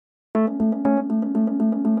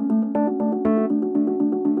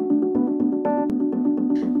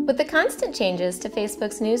With the constant changes to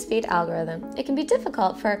Facebook's newsfeed algorithm, it can be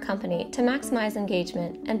difficult for a company to maximize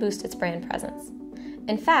engagement and boost its brand presence.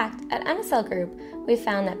 In fact, at MSL Group, we've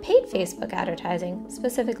found that paid Facebook advertising,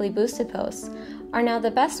 specifically boosted posts, are now the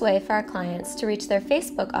best way for our clients to reach their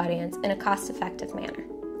Facebook audience in a cost-effective manner.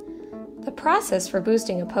 The process for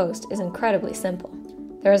boosting a post is incredibly simple.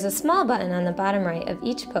 There is a small button on the bottom right of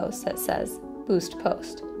each post that says Boost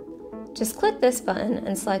Post. Just click this button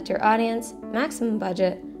and select your audience, maximum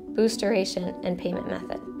budget, boost duration, and payment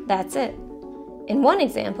method. That's it. In one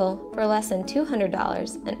example, for less than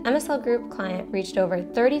 $200, an MSL Group client reached over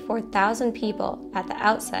 34,000 people at the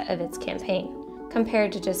outset of its campaign,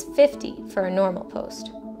 compared to just 50 for a normal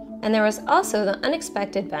post. And there was also the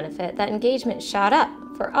unexpected benefit that engagement shot up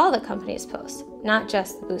for all the company's posts, not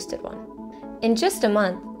just the boosted one. In just a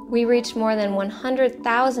month, we reached more than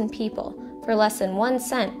 100,000 people for less than 1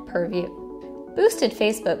 cent per view. Boosted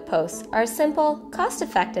Facebook posts are a simple,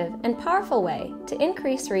 cost-effective, and powerful way to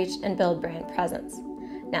increase reach and build brand presence.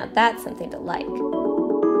 Now that's something to like.